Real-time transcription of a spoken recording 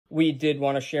we did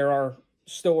want to share our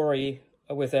story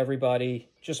with everybody,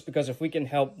 just because if we can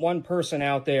help one person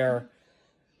out there,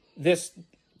 this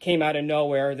came out of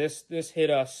nowhere. This hit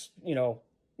us, you know,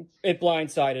 it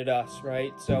blindsided us,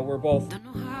 right? So we're both. Don't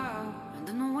know how, I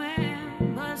don't know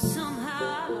when, but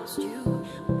somehow I lost you.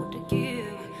 What to give,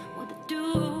 what to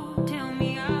do? Tell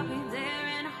me I'll be there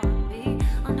in a heartbeat.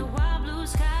 Under wild blue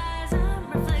skies, I'm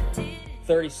reflected.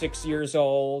 36 years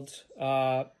old.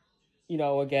 You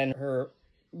know, again, her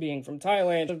being from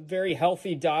Thailand, a very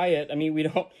healthy diet. I mean, we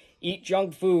don't eat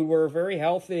junk food. We're very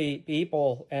healthy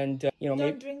people, and you know,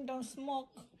 Don't drink, don't smoke.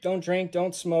 Don't drink,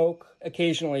 don't smoke.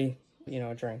 Occasionally, you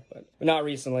know, drink, but not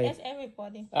recently. That's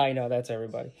everybody. I know, that's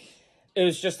everybody. It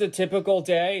was just a typical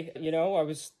day. You know, I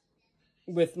was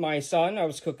with my son. I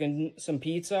was cooking some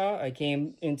pizza. I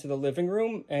came into the living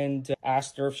room and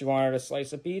asked her if she wanted a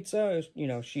slice of pizza. You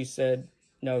know, she said,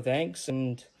 no thanks.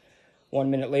 And 1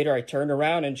 minute later, I turned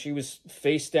around and she was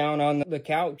face down on the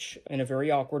couch in a very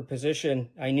awkward position.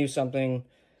 I knew something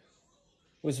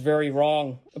was very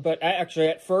wrong. But actually,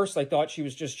 at first, I thought she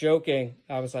was just joking.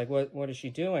 I was like, what is she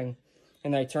doing?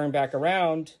 And I turned back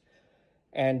around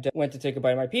and went to take a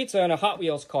bite of my pizza, and a Hot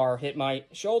Wheels car hit my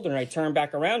shoulder, and I turned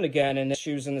back around again, and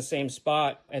she was in the same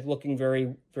spot and looking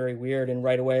very, very weird, and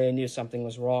right away I knew something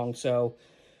was wrong. So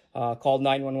called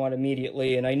 911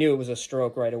 immediately, and I knew it was a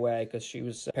stroke right away because she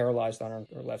was paralyzed on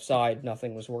her left side.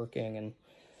 Nothing was working, and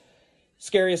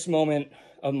scariest moment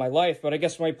of my life. But I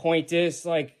guess my point is,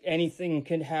 like, anything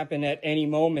can happen at any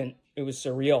moment. It was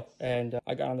surreal, and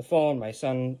I got on the phone. My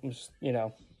son was, you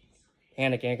know,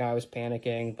 panicking. I was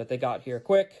panicking, but they got here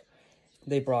quick.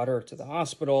 They brought her to the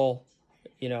hospital.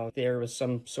 You know, there was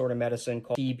some sort of medicine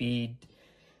called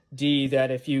CBD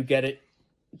that if you get it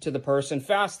to the person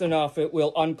fast enough, it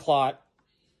will unclot,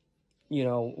 you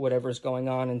know, whatever's going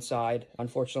on inside.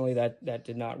 Unfortunately, that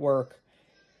did not work.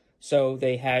 So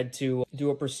they had to do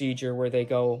a procedure where they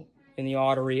go in the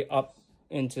artery up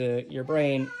into your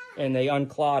brain and they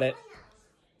unclot it.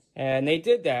 And they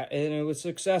did that, and it was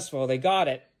successful. They got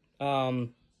it.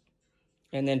 And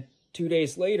then 2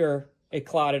 days later, it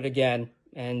clotted again.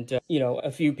 And, you know,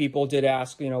 a few people did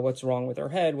ask, you know, what's wrong with her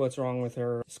head? What's wrong with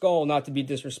her skull? Not to be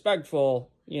disrespectful,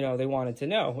 you know, they wanted to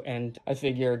know. And I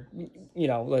figured, you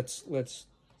know, let's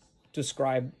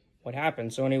describe what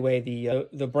happened. So anyway,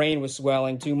 the brain was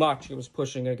swelling too much. It was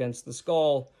pushing against the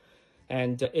skull,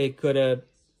 and it could have,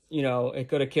 you know, it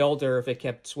could have killed her if it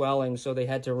kept swelling. So they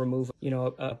had to remove, you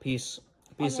know, a piece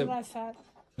On of the right side.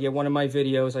 Yeah, one of my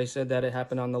videos, I said that it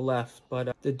happened on the left,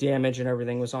 but the damage and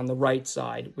everything was on the right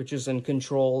side, which is in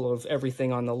control of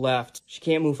everything on the left. She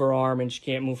can't move her arm and she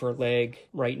can't move her leg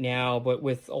right now, but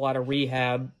with a lot of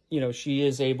rehab, you know, she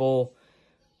is able,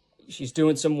 she's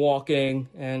doing some walking,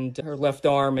 and her left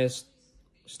arm is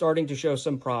starting to show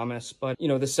some promise. But, you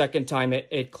know, the second time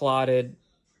it clotted,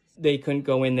 they couldn't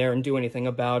go in there and do anything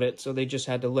about it, so they just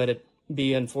had to let it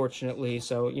be, unfortunately.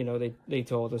 So, you know, they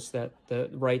told us that the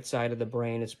right side of the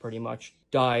brain is pretty much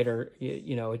died, or,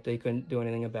 you know, they couldn't do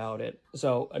anything about it.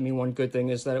 So, I mean, one good thing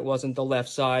is that it wasn't the left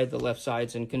side. The left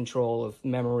side's in control of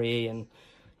memory and,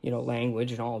 you know,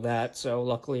 language and all that. So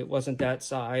luckily it wasn't that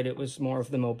side. It was more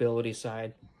of the mobility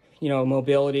side. You know,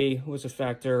 mobility was a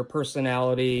factor.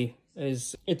 Personality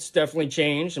it's definitely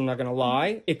changed. I'm not going to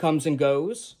lie. It comes and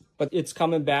goes, but it's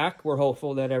coming back. We're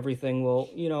hopeful that everything will,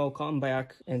 you know, come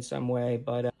back in some way.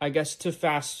 But I guess to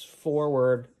fast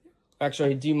forward,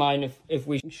 actually, do you mind if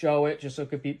we show it just so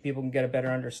people can get a better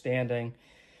understanding?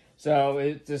 So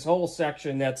it's this whole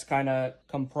section that's kind of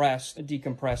compressed,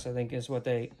 decompressed, I think is what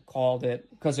they called it,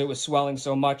 because it was swelling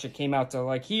so much. It came out to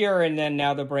like here, and then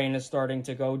now the brain is starting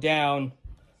to go down,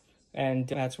 and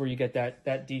that's where you get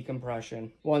that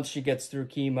decompression. Once she gets through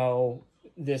chemo,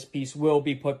 this piece will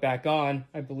be put back on.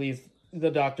 I believe the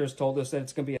doctors told us that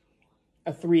it's going to be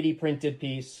a 3D printed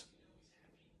piece.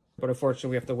 But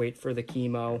unfortunately, we have to wait for the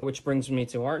chemo, which brings me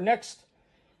to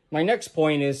my next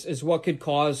point is what could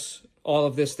cause all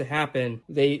of this to happen.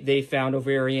 They found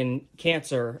ovarian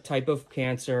cancer, type of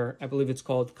cancer. I believe it's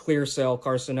called clear cell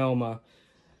carcinoma.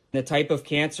 The type of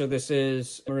cancer this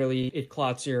is, really, it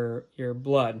clots your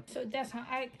blood. So that's how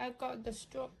I got the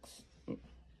strokes.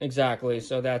 Exactly.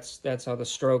 So that's how the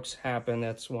strokes happen.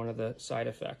 That's one of the side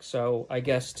effects. So I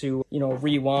guess to, you know,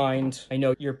 rewind, I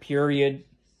know your period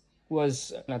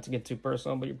was, not to get too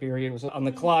personal, but your period was on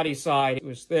the clotty side. It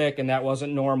was thick, and that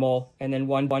wasn't normal. And then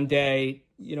one day,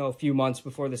 you know, a few months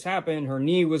before this happened, her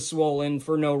knee was swollen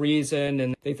for no reason,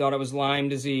 and they thought it was Lyme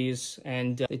disease,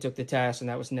 and they took the test, and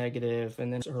that was negative.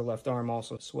 And then her left arm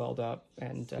also swelled up,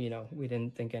 and, you know, we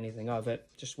didn't think anything of it.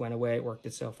 Just went away. It worked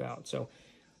itself out. So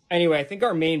anyway, I think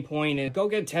our main point is go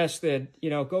get tested, you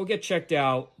know, go get checked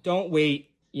out. Don't wait.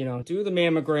 you know, do the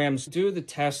mammograms, do the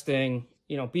testing,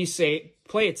 you know, be safe,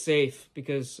 play it safe,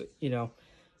 because, you know,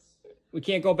 we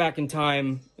can't go back in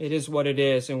time. It is what it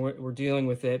is, and we're dealing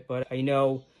with it. But I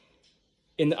know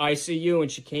in the ICU, when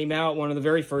she came out, one of the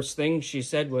very first things she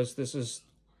said was, "This is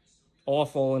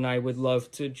awful, and I would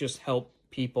love to just help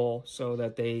people so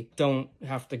that they don't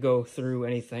have to go through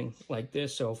anything like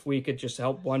this. So if we could just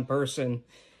help one person,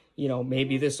 you know,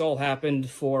 maybe this all happened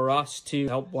for us to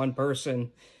help one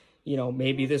person. You know,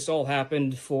 maybe this all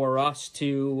happened for us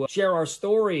to share our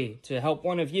story, to help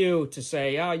one of you, to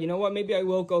say, you know what, maybe I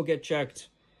will go get checked."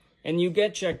 And you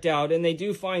get checked out, and they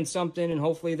do find something, and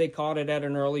hopefully they caught it at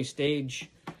an early stage.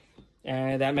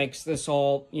 And that makes this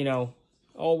all, you know,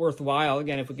 all worthwhile.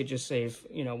 Again, if we could just save,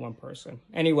 you know, one person.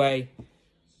 Anyway,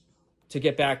 to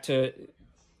get back to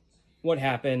what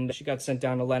happened, she got sent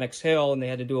down to Lenox Hill, and they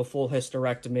had to do a full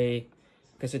hysterectomy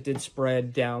because it did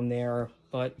spread down there.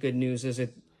 But good news is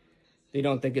they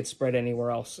don't think it spread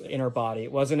anywhere else in her body.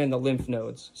 It wasn't in the lymph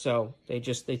nodes. So they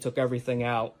took everything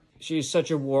out. She's such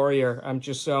a warrior. I'm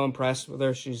just so impressed with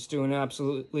her. She's doing an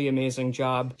absolutely amazing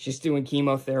job. She's doing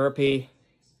chemotherapy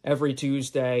every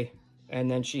Tuesday, and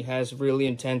then she has really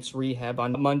intense rehab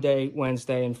on Monday,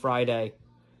 Wednesday, and Friday.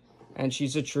 And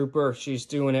she's a trooper. She's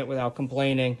doing it without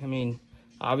complaining. I mean,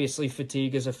 obviously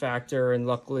fatigue is a factor, and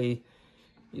luckily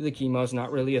the chemo's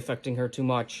not really affecting her too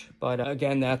much. But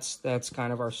again, that's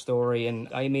kind of our story. And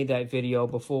I made that video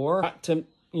before to,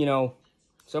 you know,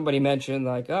 somebody mentioned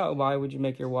like, "Oh, why would you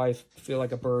make your wife feel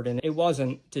like a burden?" It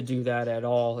wasn't to do that at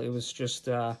all. It was just,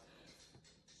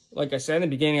 like I said in the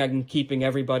beginning, I'm keeping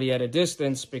everybody at a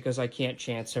distance because I can't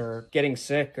chance her getting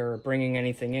sick or bringing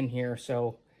anything in here.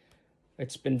 So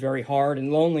it's been very hard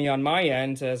and lonely on my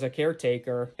end as a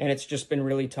caretaker. And it's just been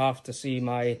really tough to see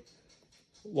my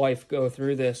wife go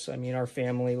through this. I mean, our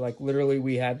family, like literally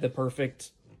we had the perfect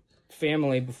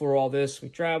family before all this. We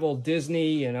traveled,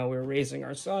 Disney, you know, we were raising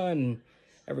our son.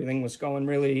 Everything was going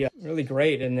really, really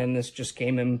great. And then this just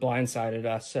came and blindsided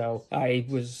us. So I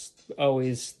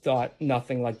always thought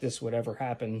nothing like this would ever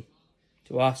happen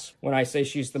to us. When I say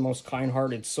she's the most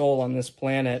kind-hearted soul on this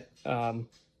planet, I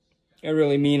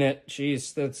really mean it.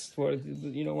 That's what,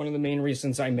 you know, one of the main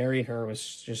reasons I married her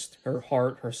was just her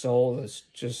heart, her soul is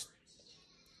just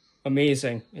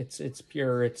amazing. It's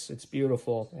pure, it's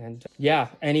beautiful. And yeah,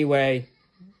 anyway,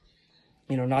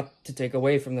 you know, not to take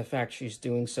away from the fact she's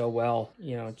doing so well,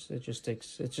 you know, it's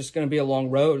just going to be a long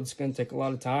road. It's going to take a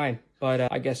lot of time.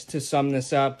 But I guess to sum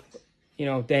this up, you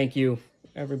know, thank you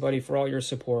everybody for all your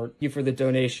support. Thank you for the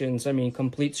donations. I mean,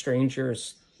 complete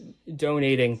strangers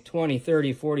donating 20,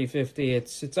 30, 40, 50.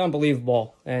 It's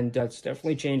unbelievable. And it's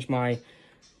definitely changed my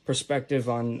perspective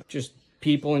on just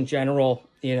people in general.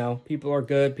 You know, people are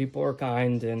good, people are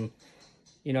kind, and,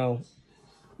 you know,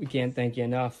 we can't thank you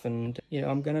enough. And, you know,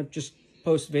 I'm going to just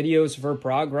post videos of her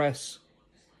progress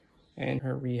and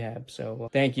her rehab. So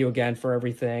thank you again for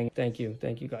everything. Thank you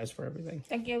guys for everything.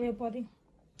 Thank you, everybody.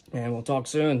 And we'll talk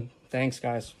soon. Thanks,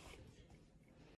 guys.